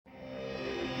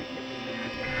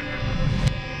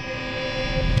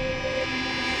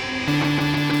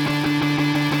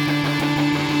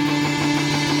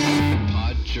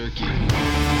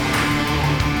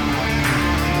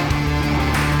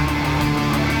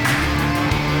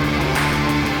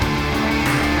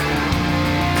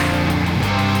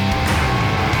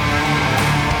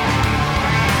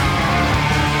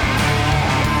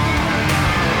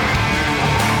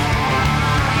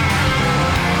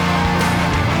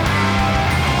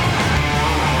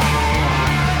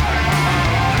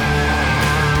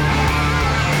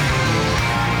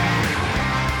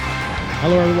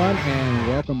Hello, everyone, and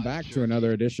welcome back to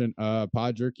another edition of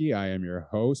Pod Jerky. I am your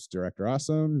host, Director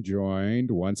Awesome,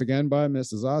 joined once again by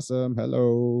Mrs. Awesome.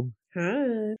 Hello.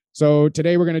 Hi. So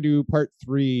today we're going to do part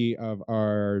 3 of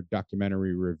our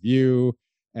documentary review.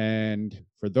 And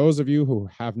for those of you who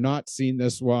have not seen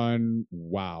this one,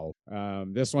 wow.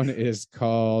 This one is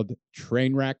called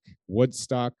Trainwreck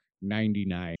Woodstock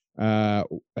 99.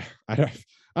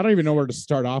 I don't even know where to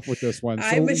start off with this one.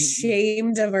 I'm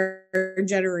ashamed of our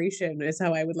generation is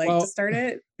how I would like to start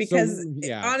it. Because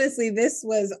honestly, this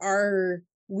was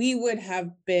we would have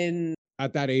been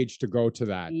at that age to go to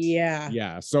that.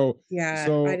 Yeah. So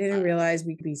I didn't realize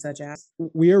we could be such ass.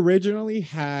 We originally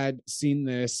had seen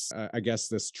this,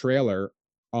 this trailer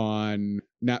on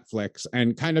Netflix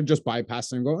and kind of just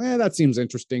bypassing and go, that seems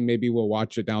interesting. Maybe we'll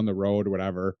watch it down the road or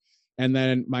whatever. And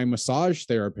then my massage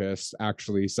therapist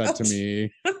actually said to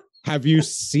me, have you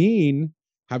seen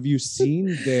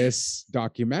this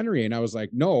documentary? And I was like,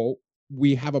 no,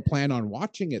 we have a plan on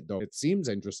watching it though. It seems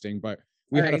interesting, but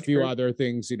we had a few other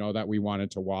things, that we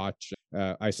wanted to watch.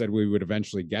 I said we would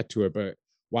eventually get to it, but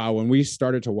wow, when we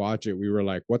started to watch it, we were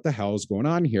like, what the hell is going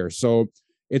on here? So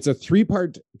it's a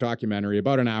 3-part documentary,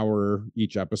 about an hour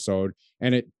each episode.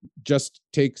 And it just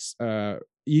takes,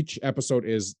 each episode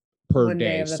is per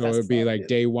day. So it'd be like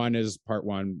day 1 is part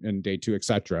 1 and day 2,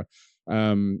 etc.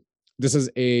 This is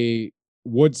a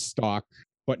Woodstock,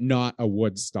 but not a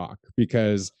Woodstock,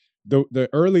 because the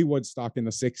early Woodstock in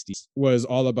the 60s was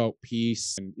all about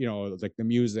peace and, like the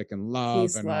music and love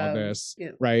peace, and all this. Yeah.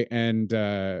 Right. And,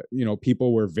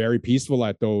 people were very peaceful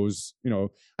at those,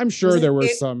 I'm sure there were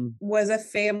some. Was a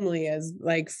family as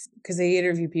because they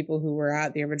interview people who were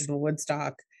at the original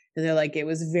Woodstock. And they're like, it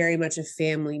was very much a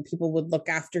family. People would look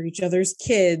after each other's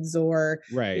kids or,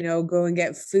 go and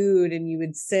get food and you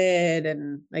would sit.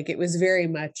 And it was very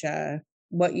much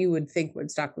what you would think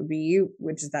Woodstock would be,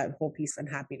 which is that whole peace and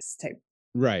happiness type.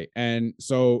 Right. And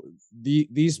so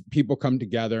these people come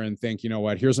together and think, you know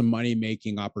what, here's a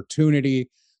money-making opportunity.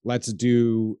 Let's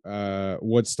do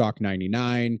Woodstock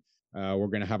 99. We're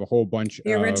going to have a whole bunch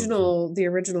the original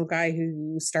guy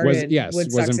who started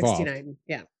Woodstock 69.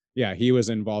 Yeah. Yeah, he was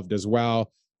involved as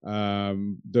well.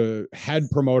 The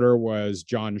head promoter was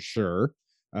John Schur.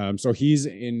 So he's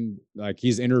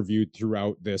interviewed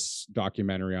throughout this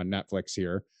documentary on Netflix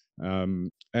here.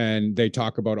 And they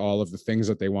talk about all of the things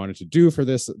that they wanted to do for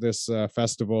this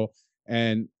festival.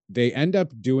 And they end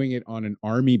up doing it on an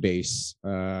army base.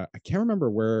 I can't remember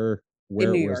where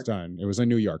it was done. It was in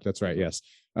New York. That's right. Yes.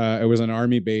 It was an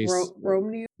army base.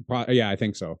 Rome, New York? Yeah, I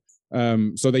think so.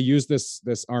 So they use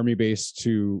this army base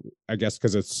to, I guess,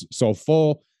 because it's so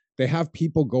full, they have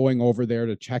people going over there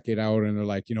to check it out. And they're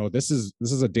like, this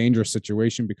is a dangerous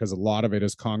situation because a lot of it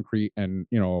is concrete and,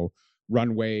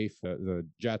 runway for the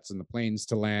jets and the planes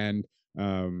to land.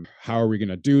 How are we going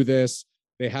to do this?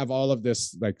 They have all of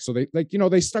this,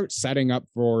 they start setting up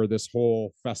for this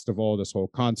whole festival, this whole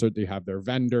concert. They have their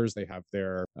vendors, they have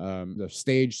their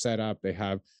stage set up.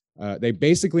 They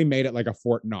basically made it like a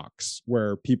Fort Knox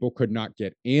where people could not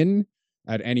get in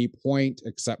at any point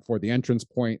except for the entrance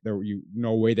point. There were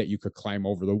no way that you could climb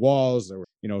over the walls. There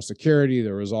were, security.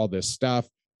 There was all this stuff.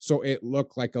 So it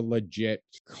looked like a legit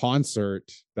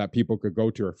concert that people could go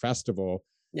to, or festival.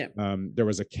 Yeah. There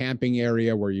was a camping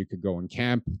area where you could go and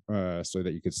camp so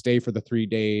that you could stay for the 3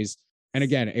 days. And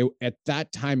again, at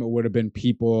that time, it would have been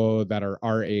people that are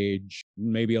our age,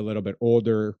 maybe a little bit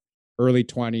older, early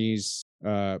 20s.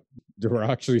 There were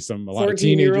actually a lot of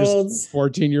teenagers,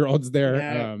 14-year-olds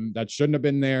there that shouldn't have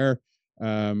been there.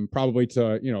 Probably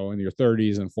to, in your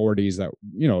 30s and 40s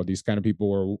that, these kind of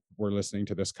people were listening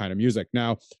to this kind of music.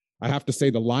 Now, I have to say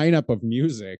the lineup of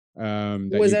music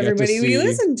that was everybody we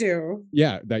listened to.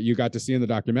 Yeah, that you got to see in the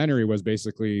documentary was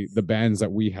basically the bands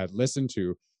that we had listened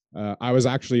to. I was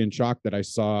actually in shock that I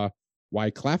saw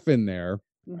Wyclef in there.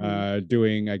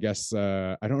 Doing, I guess,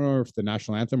 I don't know if the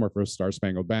national anthem or if it was Star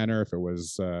Spangled Banner, if it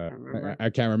was, I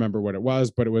can't remember what it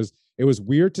was, but it was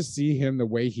weird to see him the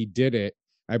way he did it.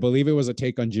 I believe it was a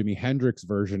take on Jimi Hendrix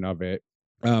version of it,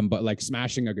 but like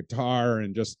smashing a guitar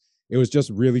and it was just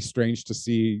really strange to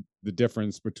see the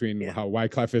difference between how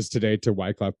Wyclef is today to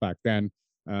Wyclef back then.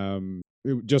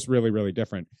 It just really, really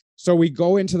different. So we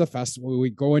go into the festival, we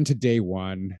go into day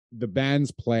 1, the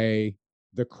bands play,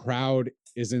 the crowd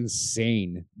is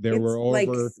insane. There were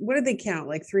over, what did they count?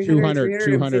 Like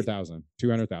 200,000.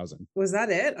 Was that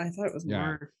it? I thought it was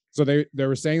more. So they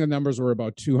were saying the numbers were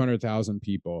about 200,000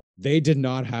 people. They did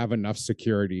not have enough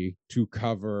security to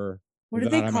cover. What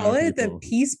did they call it? The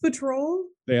Peace Patrol?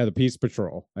 Yeah, the Peace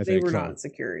Patrol. I think they were not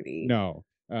security. No.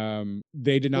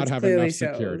 They did not have enough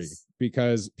security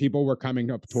because people were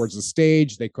coming up towards the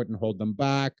stage. They couldn't hold them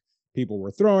back. People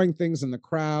were throwing things in the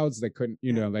crowds. They couldn't,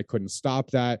 they couldn't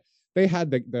stop that. They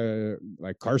had the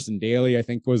like Carson Daly, I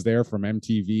think, was there from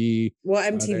MTV.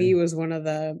 Well, MTV was one of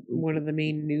the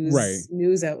main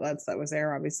news outlets that was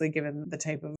there, obviously, given the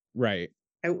type of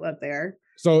outlet there.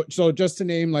 So just to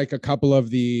name like a couple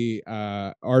of the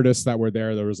artists that were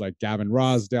there was like Gavin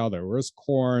Rossdale, there was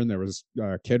Korn, there was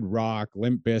Kid Rock,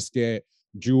 Limp Bizkit,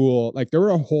 Jewel. Like there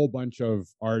were a whole bunch of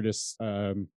artists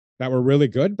that were really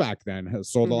good back then.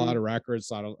 Sold a lot of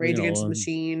records. Rage Against the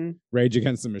Machine. Rage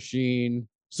Against the Machine.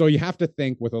 So you have to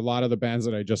think with a lot of the bands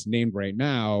that I just named right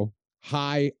now,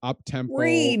 high up-tempo,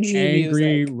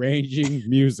 angry, raging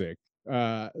music.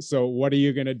 So what are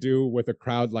you going to do with a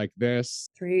crowd like this?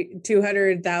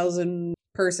 200,000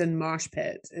 person mosh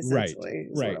pit, essentially.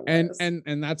 Right.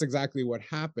 And that's exactly what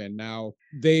happened. Now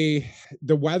the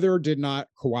weather did not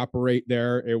cooperate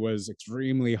there. It was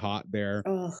extremely hot there.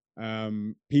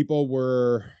 People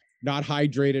were not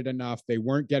hydrated enough. They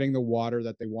weren't getting the water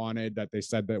that they wanted, that they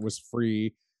said that was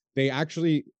free. They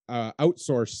actually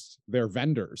outsourced their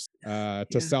vendors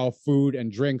to sell food and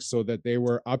drinks, so that they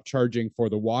were upcharging for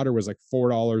the water was like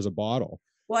 $4 a bottle.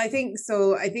 Well, I think,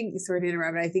 sorry to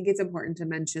interrupt, but I think it's important to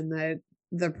mention that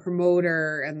the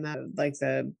promoter and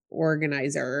the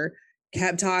organizer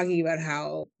kept talking about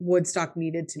how Woodstock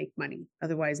needed to make money.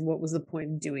 Otherwise, what was the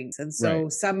point of doing this? And so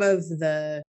some of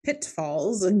the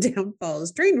pitfalls and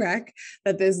downfalls, train wreck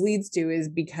that this leads to is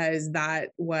because that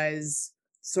was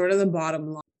sort of the bottom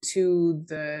line to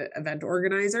the event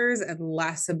organizers, and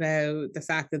less about the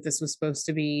fact that this was supposed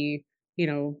to be,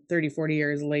 30, 40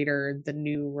 years later, the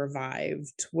new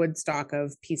revived Woodstock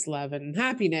of peace, love, and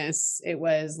happiness. It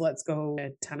was, let's go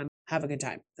have a good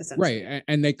time, essentially. Right.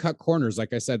 And they cut corners.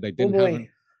 Like I said, they didn't have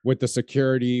with the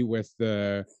security, with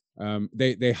the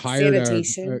they hired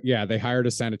they hired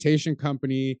a sanitation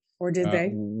company. Or did they?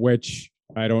 Which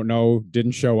I don't know,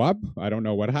 didn't show up. I don't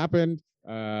know what happened.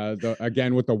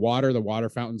 Again, with the water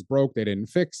fountains broke. They didn't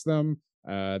fix them.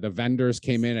 The vendors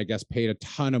came in, I guess, paid a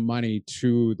ton of money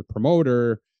to the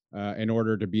promoter in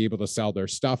order to be able to sell their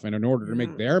stuff. And in order to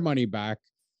make their money back,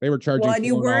 they were charging. Well, and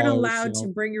you weren't allowed to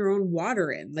bring your own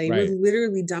water in. They were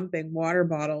literally dumping water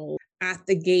bottles at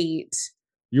the gate.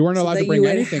 You weren't allowed to bring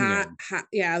anything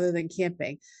in. Other than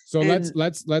camping. So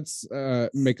let's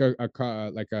make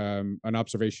an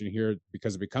observation here,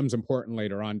 because it becomes important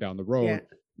later on down the road. Yeah.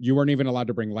 You weren't even allowed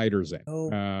to bring lighters in.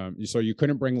 So you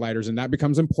couldn't bring lighters, and that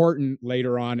becomes important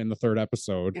later on in the third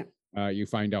episode. Yeah. You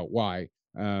find out why.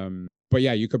 But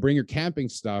yeah, you could bring your camping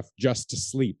stuff just to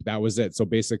sleep. That was it. So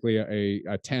basically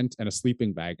a tent and a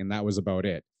sleeping bag, and that was about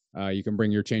it. You can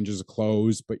bring your changes of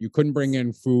clothes, but you couldn't bring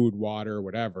in food, water,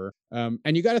 whatever.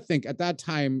 And you got to think, at that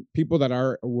time, people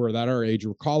that were that our age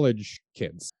were college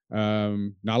kids.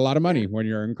 Not a lot of money when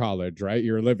you're in college, right?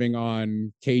 You're living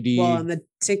on KD. Well, and the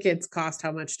tickets cost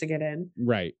how much to get in.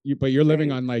 Right. But you're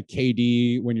living on like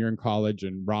KD when you're in college,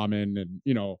 and ramen, and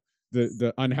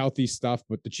the unhealthy stuff,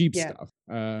 but the cheap stuff.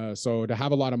 So to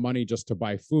have a lot of money just to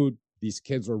buy food, these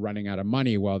kids were running out of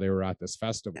money while they were at this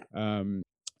festival.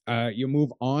 You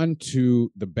move on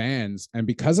to the bands, and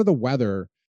because of the weather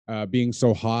being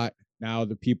so hot, now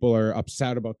the people are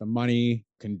upset about the money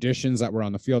conditions that were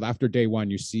on the field. After day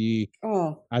one, you see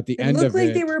at the end of it, looked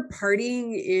like they were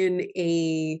partying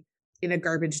in a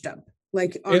garbage dump.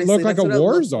 Like, honestly, it looked like a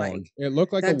war zone. It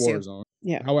looked like a war zone.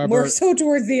 Yeah. However, more so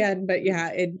towards the end, but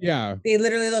they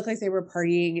literally looked like they were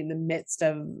partying in the midst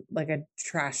of like a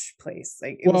trash place.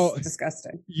 Like, it was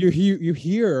disgusting. You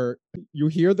hear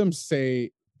them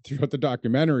say throughout the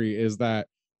documentary is that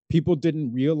people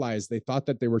didn't realize, they thought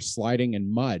that they were sliding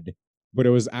in mud, but it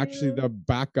was actually the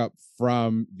backup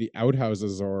from the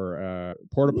outhouses or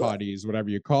porta potties, whatever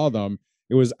you call them.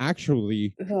 It was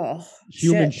actually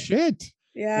human shit.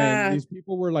 Yeah. And these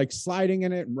people were like sliding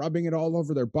in it and rubbing it all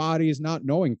over their bodies, not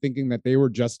knowing, thinking that they were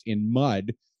just in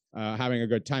mud, having a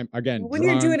good time. Again, when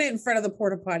you're doing it in front of the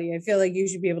porta potty, I feel like you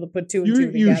should be able to put two and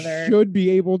two together. You should be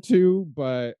able to,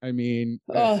 but I mean,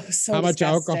 so how much disgusting.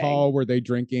 alcohol were they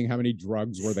drinking? How many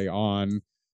drugs were they on?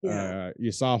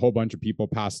 You saw a whole bunch of people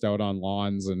passed out on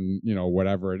lawns and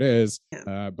whatever it is,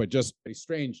 but just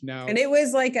strange now. And it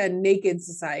was like a naked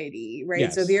society, right?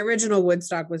 Yes. So the original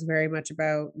Woodstock was very much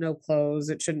about no clothes,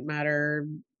 it shouldn't matter,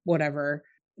 whatever.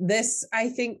 This, I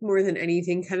think, more than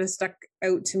anything, kind of stuck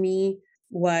out to me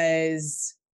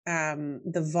was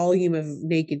the volume of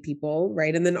naked people,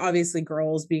 right? And then obviously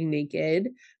girls being naked,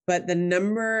 but the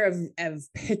number of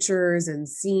pictures and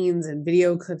scenes and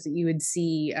video clips that you would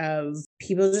see of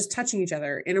people just touching each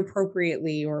other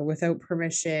inappropriately or without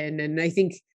permission. And I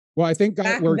think Well, I think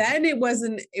back then it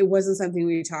wasn't something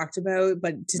we talked about,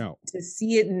 but to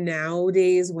see it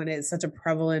nowadays when it's such a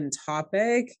prevalent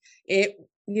topic,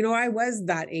 I was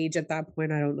that age at that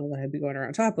point. I don't know that I'd be going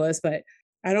around topless, but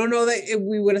I don't know that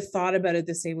we would have thought about it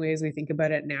the same way as we think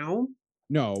about it now.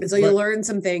 No. And so you learn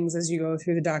some things as you go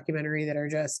through the documentary that are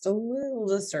just a little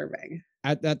disturbing.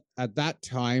 At that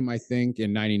time, I think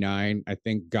in 99, I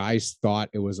think guys thought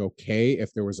it was okay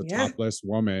if there was a topless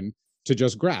woman to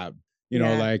just grab,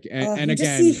 and again,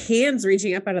 just see hands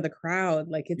reaching up out of the crowd.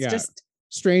 Like it's just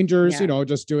strangers,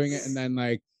 just doing it. And then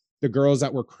like the girls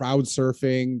that were crowd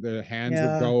surfing, the hands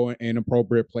would go in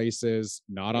inappropriate places,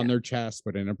 not on their chest,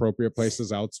 but in appropriate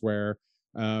places elsewhere.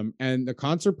 And the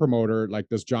concert promoter, like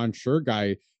this John Schur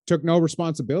guy, took no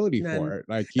responsibility for it.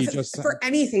 Like he just for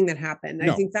anything that happened.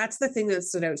 No. I think that's the thing that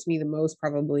stood out to me the most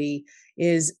probably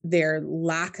is their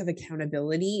lack of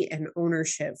accountability and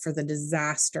ownership for the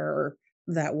disaster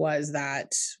that was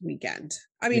that weekend.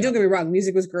 I mean, don't get me wrong,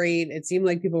 music was great. It seemed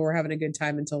like people were having a good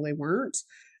time until they weren't.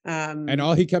 And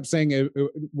all he kept saying,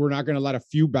 we're not going to let a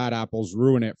few bad apples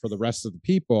ruin it for the rest of the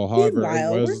people. However,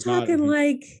 we're talking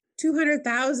like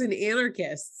 200,000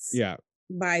 anarchists. Yeah.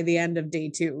 By the end of day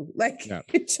 2, like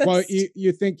well,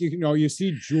 you think you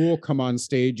see Jewel come on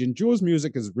stage, and Jewel's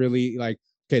music is really like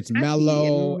it's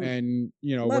mellow and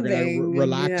we're gonna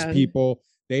relax people.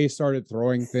 They started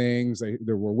throwing things. They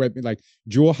were whipping. Like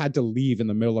Jewel had to leave in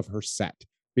the middle of her set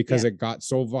because it got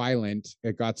so violent,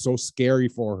 it got so scary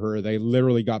for her. They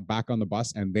literally got back on the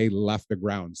bus and they left the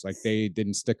grounds. Like they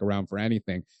didn't stick around for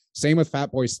anything. Same with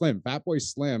Fatboy Slim. Fatboy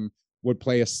Slim would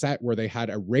play a set where they had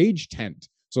a rage tent.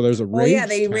 So there's a rave.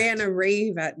 They ran a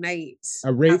rave at night.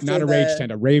 A rave, not a rage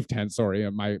tent, a rave tent.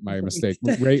 Sorry, my mistake.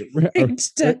 Well, what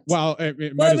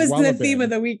was the theme of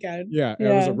the weekend? Yeah, it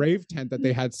was a rave tent that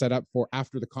they had set up for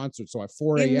after the concert. So at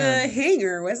 4 a.m. in the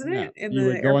hangar, wasn't it? You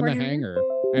would go in the hangar,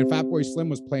 and Fatboy Slim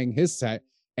was playing his set,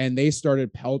 and they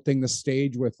started pelting the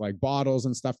stage with like bottles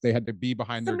and stuff. They had to be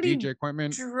behind their DJ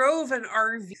equipment. Drove an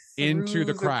RV into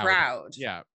the crowd.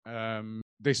 Yeah. I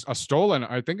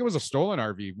think it was a stolen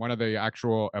RV, one of the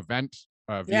actual event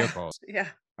vehicles.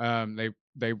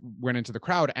 They went into the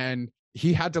crowd, and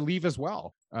he had to leave as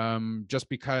well, just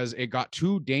because it got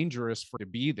too dangerous to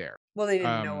be there. Well, they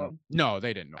didn't know him. No,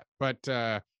 they didn't know it. But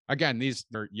again,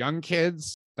 they're young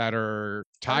kids that are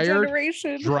tired,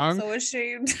 drunk, so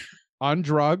ashamed, on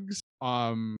drugs,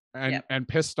 and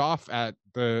pissed off at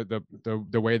the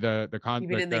way you've been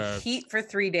in the heat for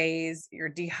 3 days, you're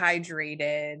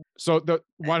dehydrated. So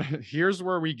here's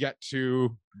where we get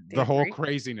to the whole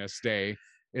craziness day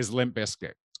is Limp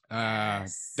Bizkit.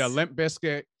 The Limp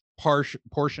Bizkit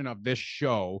portion of this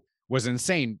show was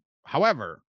insane.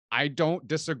 However, I don't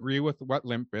disagree with what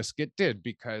Limp Bizkit did,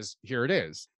 because here it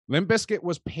is. Limp Bizkit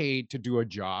was paid to do a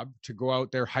job, to go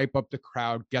out there, hype up the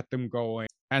crowd, get them going.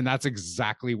 And that's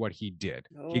exactly what he did.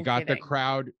 He got the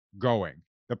crowd going.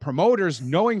 The promoters,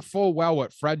 knowing full well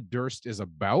what Fred Durst is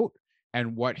about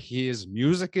and what his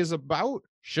music is about,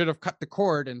 should have cut the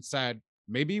cord and said,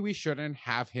 maybe we shouldn't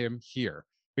have him here.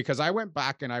 Because I went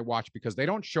back and I watched, because they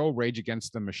don't show Rage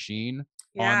Against the Machine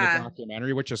on the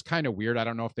documentary, which is kind of weird. I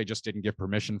don't know if they just didn't give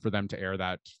permission for them to air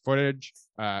that footage.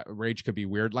 Rage could be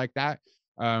weird like that.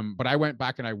 But I went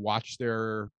back and I watched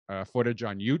their footage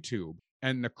on YouTube,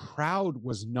 and the crowd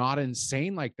was not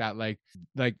insane like that. Like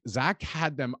Zach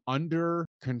had them under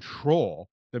control.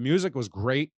 The music was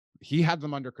great. He had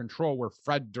them under control, where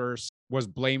Fred Durst was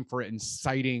blamed for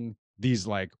inciting these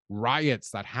like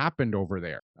riots that happened over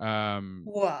there.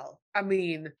 Well, I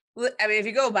mean, if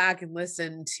you go back and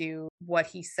listen to what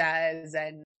he says,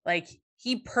 and like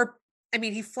he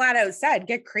flat out said,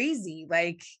 get crazy.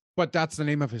 Like, but that's the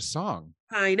name of his song.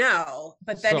 I know,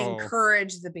 but then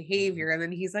encourage the behavior. And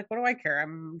then he's like, what do I care?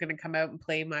 I'm going to come out and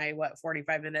play my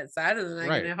 45-minute set, and then I'm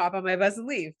going to hop on my bus and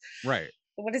leave. Right.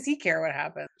 What does he care what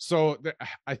happened? So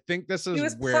I think this is he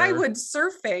was plywood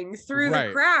surfing through the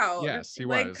crowd. Yes, he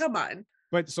was. Like, come on.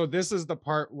 But so this is the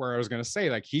part where I was going to say,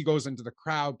 like, he goes into the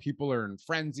crowd. People are in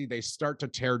frenzy. They start to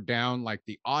tear down like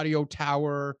the audio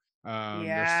tower.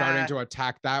 They're starting to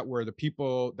attack that, where the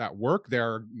people that work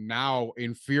there are now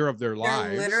in fear of their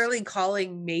lives. They're literally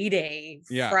calling Mayday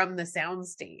from the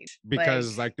soundstage,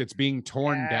 because like it's being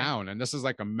torn down, and this is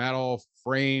like a metal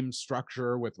frame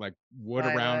structure with like wood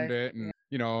around it, and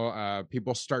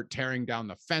people start tearing down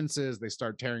the fences. They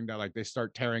start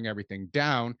tearing everything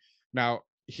down. Now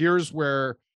here's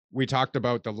where we talked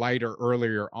about the lighter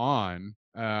earlier on.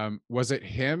 Was it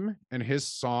him and his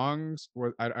songs?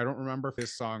 I don't remember if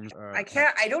his songs. I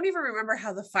don't even remember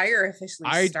how the fire officially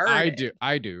started.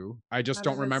 I do. I just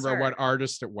don't remember what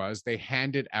artist it was. They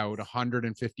handed out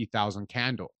 150,000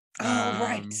 candles. Oh,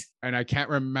 right. And I can't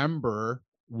remember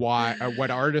what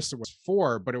artist it was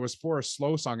for, but it was for a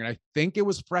slow song, and I think it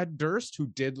was Fred Durst who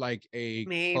did like a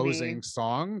closing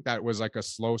song that was like a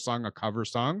slow song, a cover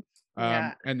song.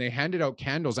 And they handed out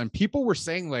candles, and people were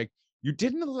saying like, you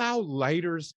didn't allow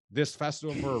lighters this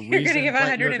festival for a reason. You're gonna give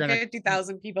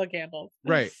 150,000 people candles,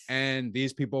 right? And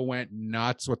these people went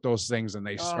nuts with those things, and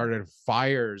they started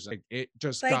fires. Like it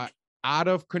just got out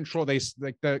of control. They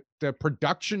like the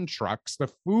production trucks, the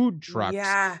food trucks,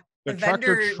 the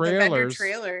tractor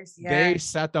trailers, they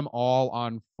set them all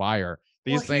on fire.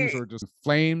 These things were just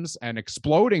flames and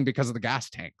exploding because of the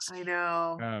gas tanks. I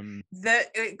know.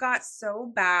 It got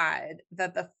so bad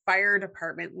that the fire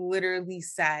department literally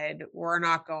said, "We're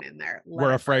not going in there.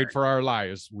 We're afraid for our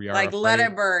lives. We are like, let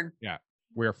it burn." Yeah,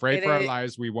 we're afraid for our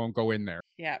lives. We won't go in there.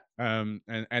 Yeah.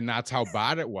 And that's how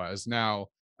bad it was. Now,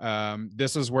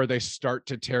 this is where they start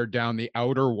to tear down the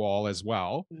outer wall as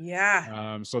well.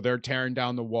 Yeah. So they're tearing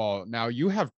down the wall. Now you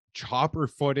have chopper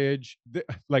footage.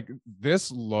 Like this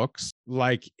looks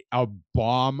like a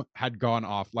bomb had gone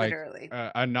off. Like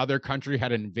another country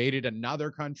had invaded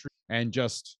another country and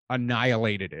just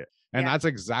annihilated it. And that's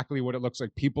exactly what it looks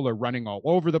like. People are running all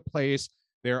over the place.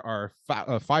 There are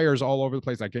fires all over the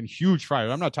place, like in huge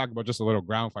fires. I'm not talking about just a little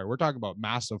ground fire. We're talking about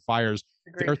massive fires.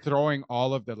 Agreed. They're throwing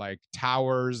all of the like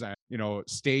towers and, you know,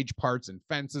 stage parts and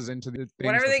fences into the things,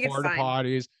 whatever they porta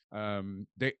potties.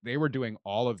 They were doing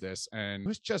all of this, and it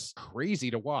was just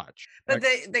crazy to watch. But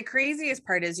like, the craziest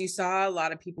part is you saw a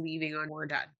lot of people leaving on, we're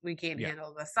done. We can't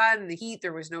handle the sun, the heat.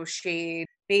 There was no shade.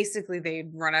 Basically, they'd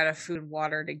run out of food and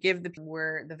water to give the people.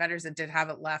 Where the vendors that did have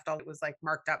it left, all it was like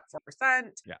marked up 4%.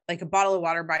 Yeah, like a bottle of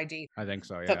water by day. I think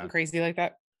so. Yeah, something crazy like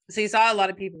that. So you saw a lot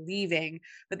of people leaving,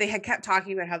 but they had kept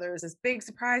talking about how there was this big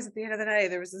surprise at the end of the night.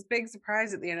 There was this big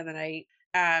surprise at the end of the night.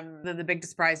 Then the big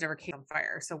surprise never came on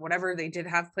fire. So whatever they did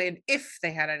have planned, if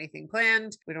they had anything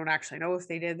planned, we don't actually know if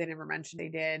they did. They never mentioned they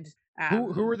did.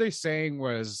 Who were they saying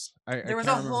was? There was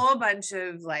a whole bunch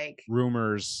of like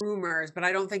rumors, but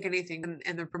I don't think anything.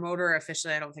 And the promoter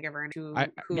officially, I don't think ever knew.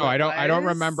 I don't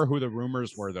remember who the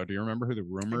rumors were though. Do you remember who the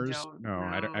rumors?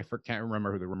 I can't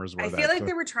remember who the rumors were. I feel like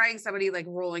they were trying somebody like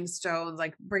Rolling Stones,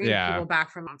 like bringing people back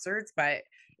from concerts, but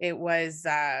it was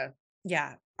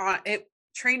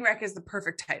Trainwreck is the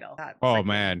perfect title. Oh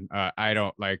man, I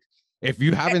don't like. If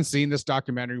you haven't seen this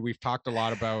documentary, we've talked a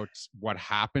lot about what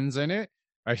happens in it.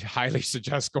 I highly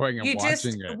suggest going and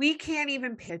watching it. We can't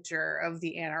even picture of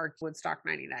the Anarch Woodstock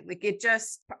 99. Like it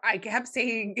just, I kept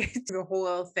saying the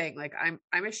whole thing, like I'm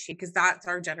ashamed because that's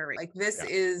our generation. Like this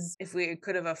is, if we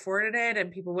could have afforded it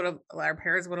and our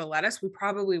parents would have let us, we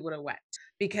probably would have went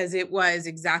because it was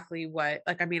exactly what,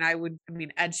 like,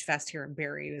 Edgefest here in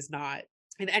Barrie is not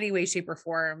in any way, shape or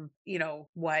form, you know,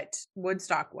 what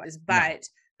Woodstock was, but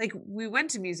like we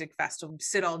went to music festival,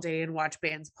 sit all day and watch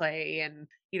bands play, and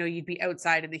you know, you'd be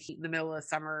outside in the heat in the middle of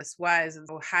summer. This was, and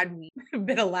so had we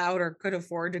been allowed or could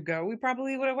afford to go, we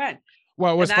probably would have went.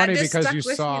 Well, it was funny because you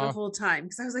saw the whole time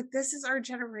because I was like, "This is our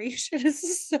generation."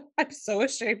 I'm so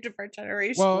ashamed of our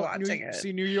generation watching it.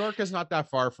 See, New York is not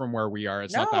that far from where we are.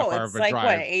 It's not that far of a drive.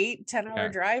 What 8-10 hour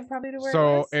drive probably to where.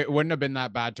 So it wouldn't have been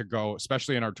that bad to go,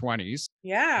 especially in our 20s.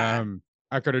 Yeah.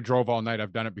 I could have drove all night.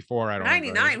 I've done it before. I don't.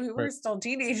 99. We were still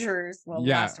teenagers. Well,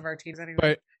 last of our teens anyway.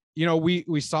 But you know,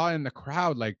 we saw in the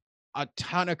crowd like a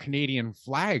ton of Canadian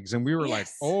flags, and we were like,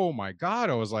 "Oh my god!"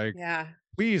 I was like,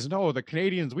 please no, the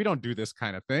Canadians, we don't do this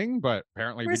kind of thing, but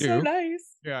apparently we do. So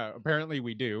nice. Yeah, apparently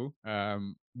we do.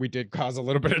 We did cause a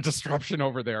little bit of disruption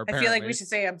over there. Apparently. I feel like we should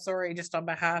say I'm sorry just on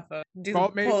behalf of a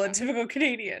typical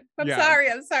Canadian. I'm sorry.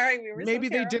 We were maybe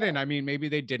they didn't. I mean, maybe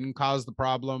they didn't cause the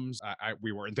problems.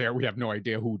 We weren't there. We have no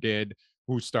idea who did.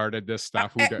 Who started this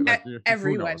stuff? Who did? Like,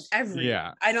 everyone.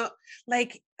 Yeah. I don't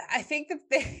like. I think the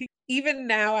thing, even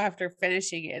now after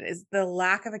finishing it, is the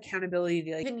lack of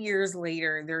accountability. Like even years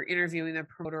later, they're interviewing the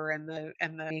promoter and the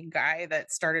main guy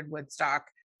that started Woodstock,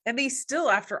 and they still,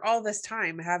 after all this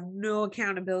time, have no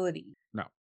accountability. No.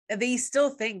 They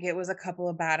still think it was a couple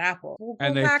of bad apples. We'll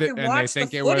go back and watch the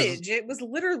footage. It was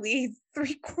literally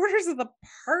 3/4 of the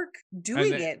park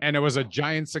doing it. And it was a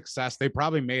giant success. They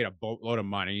probably made a boatload of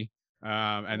money.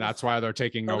 And that's why they're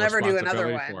taking no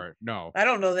responsibility for it. No, I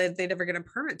don't know that they'd ever get a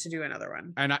permit to do another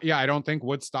one. And I don't think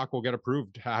Woodstock will get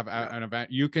approved to have an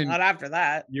event. You can not after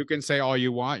that. You can say all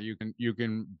you want. You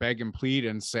can beg and plead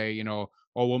and say, you know,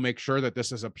 oh, we'll make sure that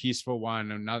this is a peaceful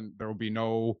one, and there will be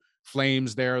no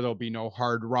flames there. There'll be no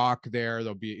hard rock there.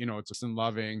 There'll be, you know, it's just in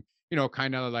loving, you know,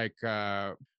 kind of like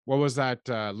what was that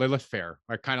Lilith Fair,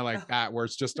 like kind of like that, where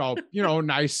it's just all, you know,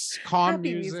 nice, calm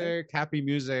happy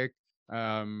music.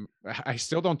 I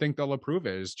still don't think they'll approve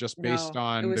it. It's just based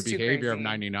on the behavior of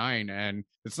 99. And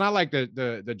it's not like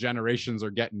the generations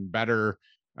are getting better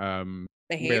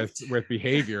with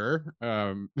behavior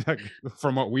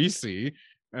from what we see.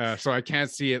 So I can't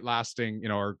see it lasting,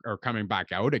 or coming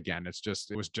back out again.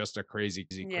 It was just a crazy.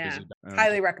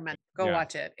 Highly recommend. Go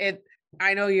watch it.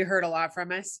 I know you heard a lot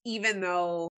from us, even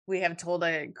though we have told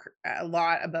a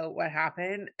lot about what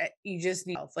happened. You just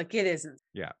need, like, it isn't.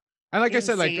 Yeah. And like I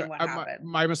said, like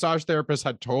my massage therapist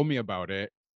had told me about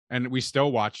it, and we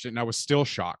still watched it, and I was still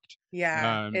shocked.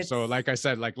 Yeah. So like I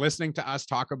said, like listening to us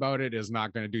talk about it is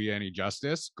not going to do you any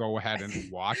justice. Go ahead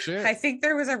and watch it. I think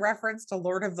there was a reference to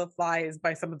Lord of the Flies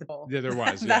by some of the people. Yeah, there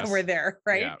was that were there,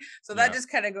 right? Yeah. So that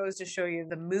just kind of goes to show you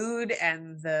the mood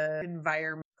and the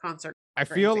environment. Concert. I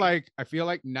feel like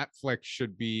Netflix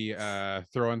should be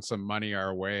throwing some money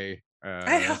our way.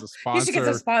 As a sponsor. You should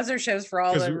get some sponsorships for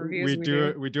all the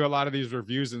reviews we do a lot of these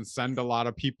reviews and send a lot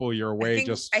of people your way.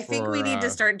 I think we need to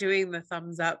start doing the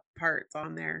thumbs up parts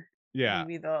on there. Yeah,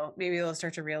 maybe they'll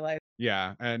start to realize.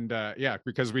 Yeah, and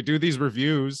because we do these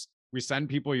reviews, we send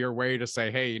people your way to say,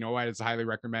 hey, you know what, it's highly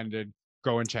recommended.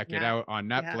 Go and check it out on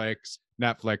Netflix.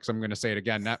 Yeah. Netflix. I'm going to say it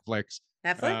again. Netflix.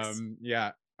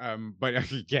 Yeah.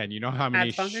 But again, you know how many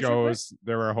shows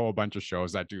there were a whole bunch of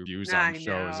shows that do views on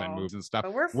shows and movies and stuff.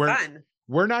 But we're fun.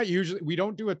 We're not we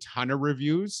don't do a ton of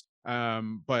reviews.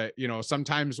 But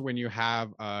sometimes when you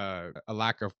have a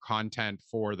lack of content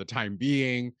for the time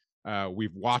being,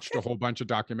 we've watched a whole bunch of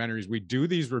documentaries. We do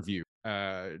these reviews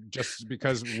just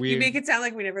because you make it sound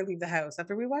like we never leave the house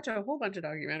after we watch a whole bunch of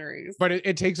documentaries. But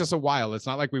it takes us a while. It's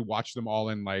not like we watch them all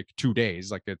in like 2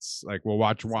 days. Like it's like we'll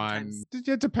watch one.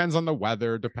 It depends on the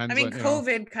weather. Depends. I mean,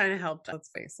 COVID kind of helped. Let's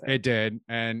face it. It did.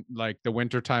 And like the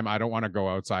winter time, I don't want to go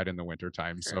outside in the winter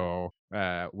time. Sure.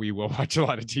 So we will watch a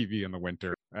lot of TV in the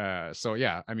winter. So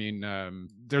yeah, I mean,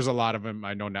 there's a lot of them.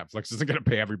 I know Netflix isn't going to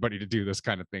pay everybody to do this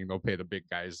kind of thing. They'll pay the big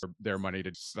guys their money to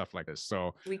do stuff like this.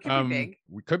 So we could be big.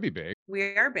 We could be big.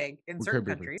 We are big in certain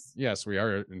countries. Yes, we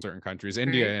are in certain countries.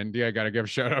 India, I got to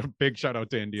give a big shout out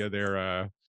to India. They're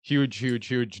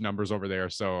huge numbers over there.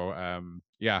 So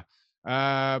yeah.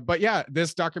 But yeah,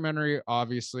 this documentary,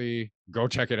 obviously, go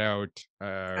check it out.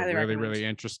 Really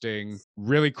interesting,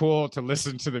 really cool to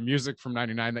listen to the music from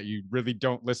 99 that you really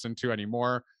don't listen to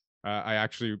anymore. I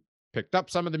actually picked up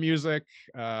some of the music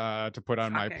to put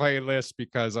on my playlist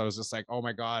because I was just like, oh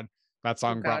my God, that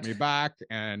song brought me back.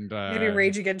 And maybe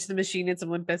Rage Against the Machine and some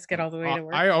Limp Bizkit all the way to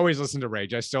work. I always listen to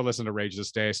Rage. I still listen to Rage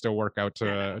this day. I still work out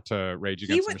to Rage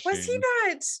Against the Machine. Was he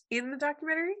not in the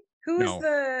documentary?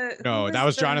 That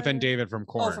was Jonathan David from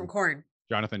Korn. Oh, from Korn.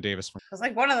 Jonathan Davis. I was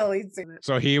like one of the lead singers.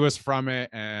 So he was from it.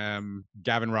 Gavin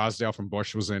Rossdale from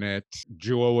Bush was in it.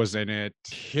 Jewel was in it.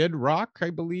 Kid Rock,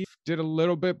 I believe, did a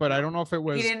little bit, but I don't know if it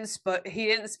was. He didn't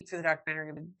speak for the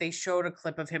documentary. But they showed a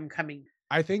clip of him coming.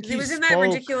 I think he was in that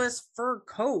ridiculous fur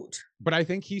coat. But I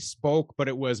think he spoke, but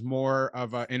it was more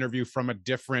of an interview from a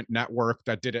different network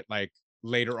that did it like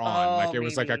later on. It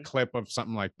was like a clip of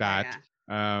something like that. Yeah.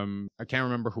 I can't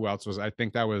remember who else was. I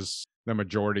think that was the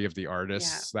majority of the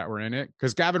artists that were in it,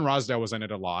 because Gavin Rossdale was in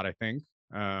it a lot, I think.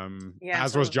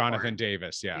 As was Jonathan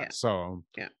Davis. Yeah. So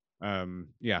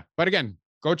but again,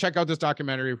 go check out this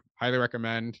documentary. Highly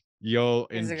recommend. You'll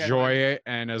enjoy it,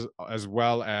 and as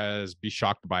well as be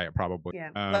shocked by it, probably.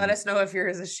 Let us know if you're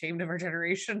as ashamed of our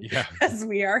generation as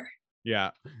we are.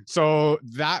 Yeah. So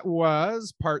that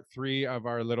was part 3 of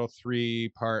our little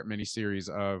 3-part mini-series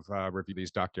of review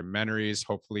these documentaries.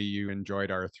 Hopefully you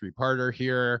enjoyed our 3-parter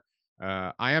here.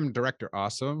 I am Director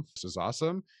Awesome. This is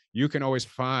awesome. You can always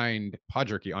find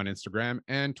Podjerky on Instagram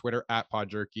and Twitter at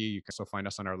Podjerky. You can also find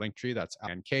us on our link tree. That's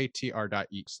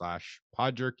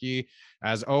nktr.e/Podjerky.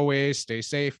 As always, stay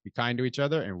safe, be kind to each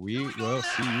other, and we will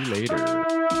see you later.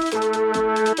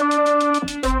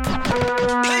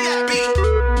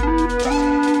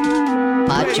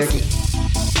 Podjerky.